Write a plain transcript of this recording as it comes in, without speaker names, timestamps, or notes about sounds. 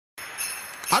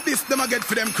At this them I get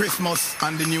for them Christmas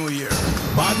and the New Year.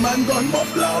 Bad man gun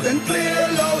buff loud and clear,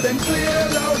 loud and clear,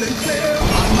 loud and clear.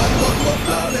 Bad man gun buff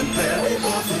loud and clear, we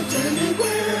buff it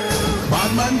anywhere.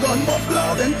 Bad man gun buff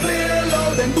loud and clear,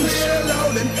 loud and clear,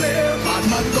 loud and clear. Bad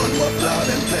man gun buff loud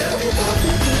and clear, we buff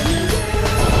it anywhere.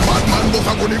 Bad man buff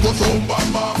a gunny go so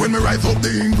bamba. When me rise up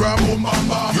the Ingram, boom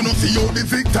bamba. You know see how the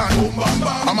zig tan, boom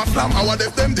bamba. I'm a slam our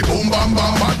def them the boom bamba.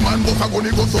 Bad man buff a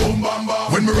gunny go so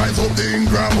bamba. When me rise up the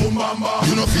Ingram, boom bamba.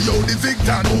 You know see how the zig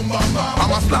tan, boom bamba.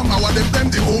 I'm a slam our def them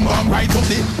the boom bamba. Rise up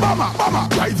the bama, bama.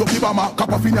 Rise up the bama.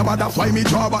 Cap off in your mother, that's why me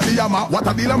draw back the yama. What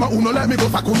a dilemma, uno let me go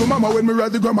sakunu mama. When me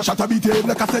ride the grammar, shut a beat head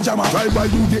like a sledgehammer. Drive by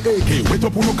you the AK, wait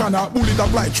up uno canna. Bullet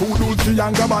apply, true Dulce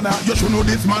and Gabbana. You should know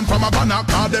this man from a banner.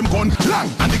 Call them gun long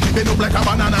and the keep it up like a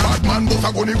banana. Bad man boss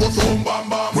a gunny go so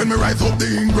bamba. When me rise up the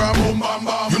Ingram, boom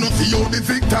bamba. You know see how the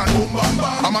zig tan, boom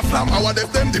bamba. I'm a slam our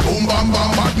def them the boom bamba.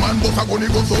 Bad man boss a gunny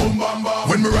go so bamba.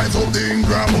 When me rise up the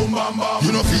Ingram, boom bamba.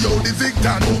 You know see how the zig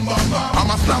tan, boom bamba.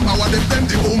 I'm a slam our def them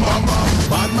the boom bamba.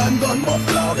 Bad man gun buff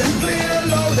loud and clear,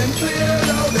 loud and clear,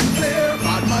 loud and clear.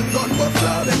 Bad man gun buff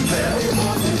loud and clear.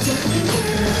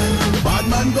 Bad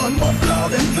man gun buff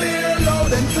loud and clear,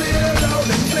 loud and clear, loud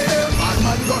and clear. Bad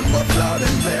man gun buff loud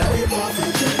and clear.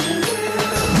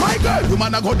 My girl, you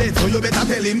man a go dead, so you better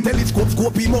tell him.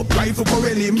 Scope him up, drive to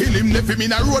corral him. Kill him, left him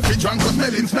in a road, fi drunk,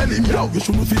 smell him. Yo, you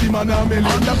shouldn't see the man a melon.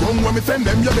 On the gun when me send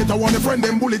them, you better want to friend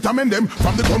them. Bullet amend them,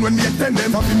 from the gun when me extend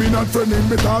them. Happy me not friend him,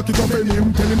 me talk it up in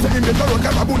him. Tell him, say him better run,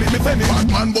 cause a bullet me send him. Bad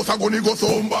man boss a gunny go so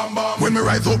bamba. When me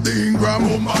rise up the Ingram,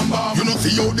 boom bamba. You know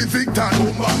see how the zig tan,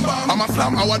 boom bamba. I'm a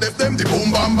slam, our def them the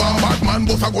boom bamba. Bad man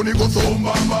boss a gunny go so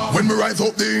bamba. When me rise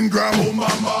up the Ingram, boom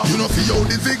bamba. You know see how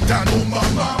the zig tan, boom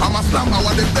bamba. I'm a slam,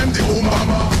 our def them the boom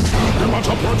bamba. Them a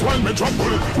drop out while me drop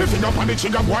bullet. Me finger on the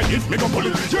trigger, boy, if me go pull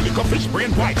it. You lick a fish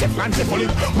brain, boy, Teflon, say pull it.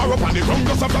 Mar up on the ground,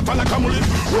 just a flat like a mullet.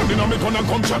 Running on me gun and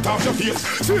come shut off your face.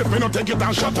 See if me no take it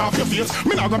and shut off your face.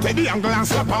 Me now go take the angle and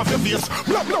slap off your face.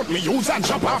 Blood me use and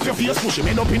chop off your face. Push him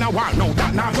in up in a wall, now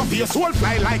that now your face. Soul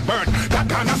fly like bird, that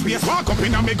kind of space. Walk up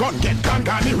in a me gun, get can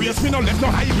erase. Me no left no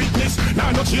high weakness,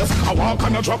 nah no chase. I walk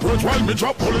on a drop road while me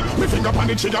drop bullet. Me finger on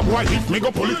the trigger, boy, if me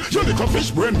go pull it. You lick a fish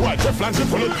brain, boy, Teflon, say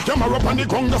pull it. You mar up on the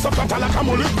ground, just a flat like a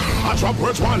mullet. I drop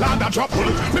words, one lad, I drop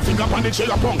bullet. Me finger on the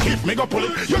trigger, punk, if me go pull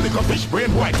it. You lick a fish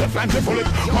brain, boy, Teflon, say pull it.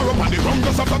 Mar up on the ground,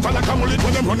 just a flat like a mullet.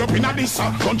 When them run up in a this,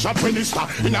 gunshot minister.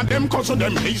 In a them cousin,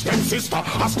 them hate them sister.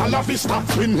 Hasta la vista,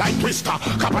 twin like twister.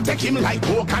 Kappa take him like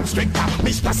Oak and Stricter.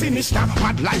 Mr. Sinister,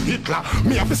 mad like Hitler.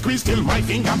 Me have to squeeze till my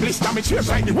finger blister. Me chase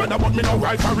like the weather, but me no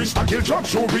right barista. Kill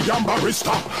judge, jury and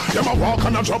barista. Them a walk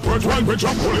and a drop words while we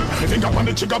drop bullet. Me finger on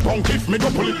the trigger, punk, if me go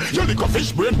pull it. You lick a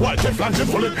fish brain, boy, Teflon, say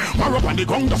pull it. Mar up on the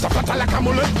ground, just a flat like a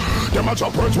mullet. Them a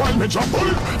drop words while me drop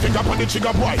bullet. Finger on the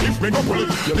trigger, boy, if me go pull it.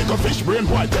 You lick a fish brain,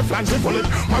 boy, Teflon, say pull it.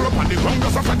 Mar up on the ground,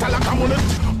 just a flat like a mullet.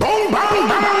 Boom, bang,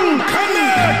 bang,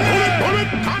 connect. Bullet,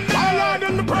 all out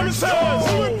in the premises.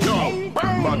 Yo,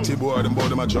 Matty boy, them boy,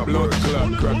 them a drop blood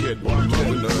clot,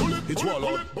 crackhead. It's wall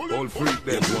out, all freak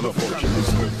them, wanna fuck you.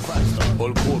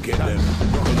 All cokehead them,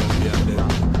 Colombia them.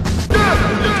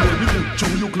 Show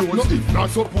you close. No, if not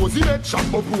suppose he let shot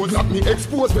oppose. Got me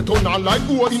exposed, we turn on like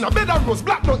wood. In a bed of rose,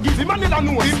 black not give him another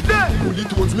nose. If dead, bully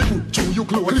towards me good, show you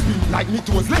close. Clipping like me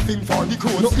toes, left him for the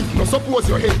cross. No, if not suppose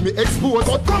your head me exposed.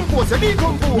 But compose, you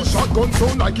decompose. Me shotgun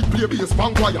sound like it play bass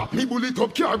bang wire. Me bullet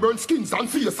up car burn skins and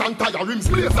face and tire. Rims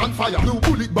blaze and fire. Blue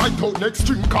bullet bite out next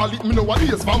string, call it me no one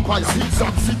is vampire.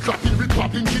 Zigzag, sit clapping with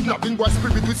clapping, kidnapping, boy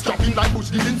spirit with strapping like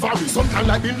bush giving fiery. Sometime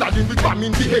like Bin Laden with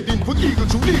bombing, beheading. Put eagle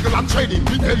to legal and trading.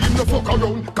 Me tell him no fuck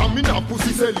around, come in a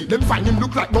pussy selly. Them find him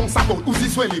look like bunks about Uzi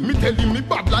swelly. Me tell him me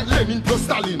bad like Lenin plus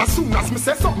Stalin. As soon as me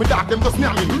say something, me dog them just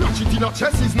near me. Ratchet in a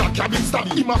chest is not cabin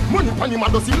stabby. Him a money pan him a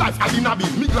does him life adi nabby.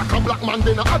 Me like a black man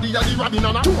then a adi adi rabbin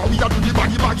and a two we a do the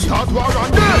baggy hard war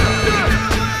and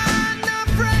dead.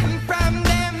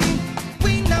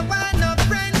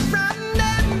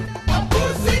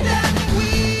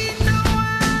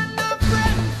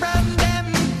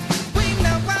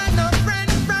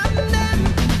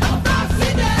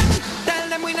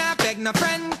 No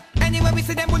friend, anyway we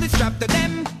see them bullets strapped to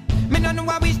them. Me no know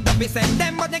why we stop we send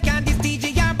them, but they can't this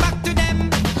TG are back to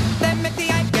them. Them make the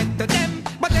hype get to them,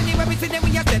 but anyway we see them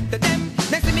we are dead to them.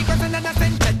 They see me cause another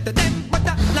send dead to them, but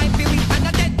the life we and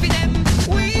the dead for them.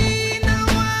 We no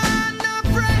want no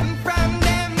friend from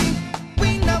them.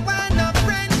 We no want no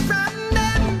friend from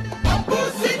them. A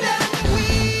pussy them.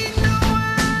 We no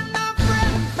want no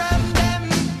friend from them.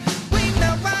 We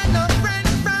no want no friend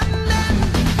from them.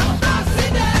 A pussy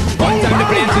them. One time the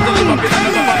place is a live up in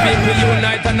another people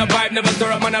unite and the vibe never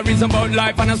stir up. Man, I reason about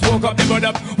life and I spoke up the blood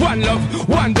up. One love,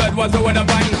 one blood was the word of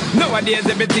mine. Nowadays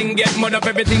everything get mud up,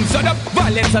 everything shut up.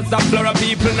 Violence has stopped flora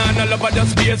people, now no love but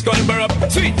just fear skull burr up.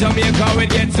 Sweet Jamaica, we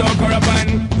get so corrupt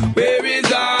and where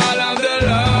is all of the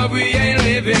love? We ain't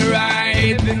living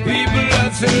right. People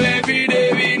hustle every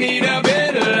day, we need a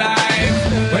better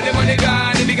life. When the money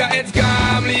gone, the bigger it's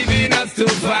gone, leaving us to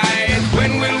fight.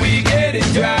 When will we get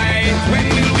it right? When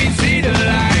will we see the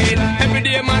light? Every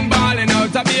day man balling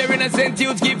out, a bare innocent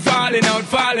youths keep falling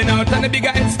out, and the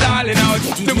bigger it's stalling out.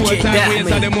 The more time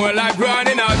waits and the more life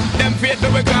running out. Them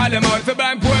faithful we call them out. For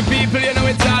blind poor people, you know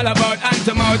it's all about hand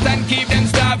to mouth and keep them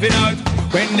starving out.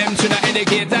 When them should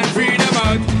educate and free them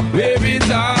out. Where is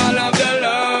all of the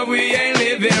love? We ain't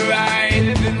living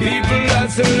right. People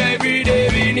hustle every day,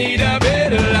 we need a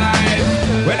better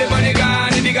life. When the money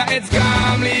gone, the bigger it's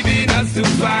gone, leaving us to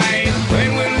fight.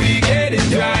 When will we get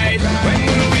it right? When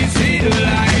will we see the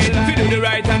light? We do the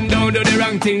right and don't do the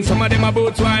wrong thing. Some of them are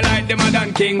both twilight, them are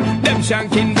done king. Them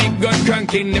shanking, big gun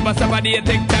cranking. Never stop a day,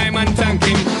 take time and thank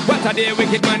him. What a day,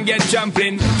 wicked man get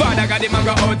trampling. Father got him and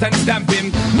go out and stamp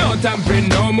him. No tampering,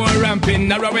 no more ramping.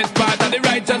 Narrowest part of the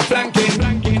righteous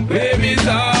flanking. Where is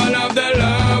all of the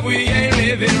love? We ain't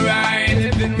living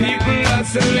right. People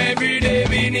hustle every day.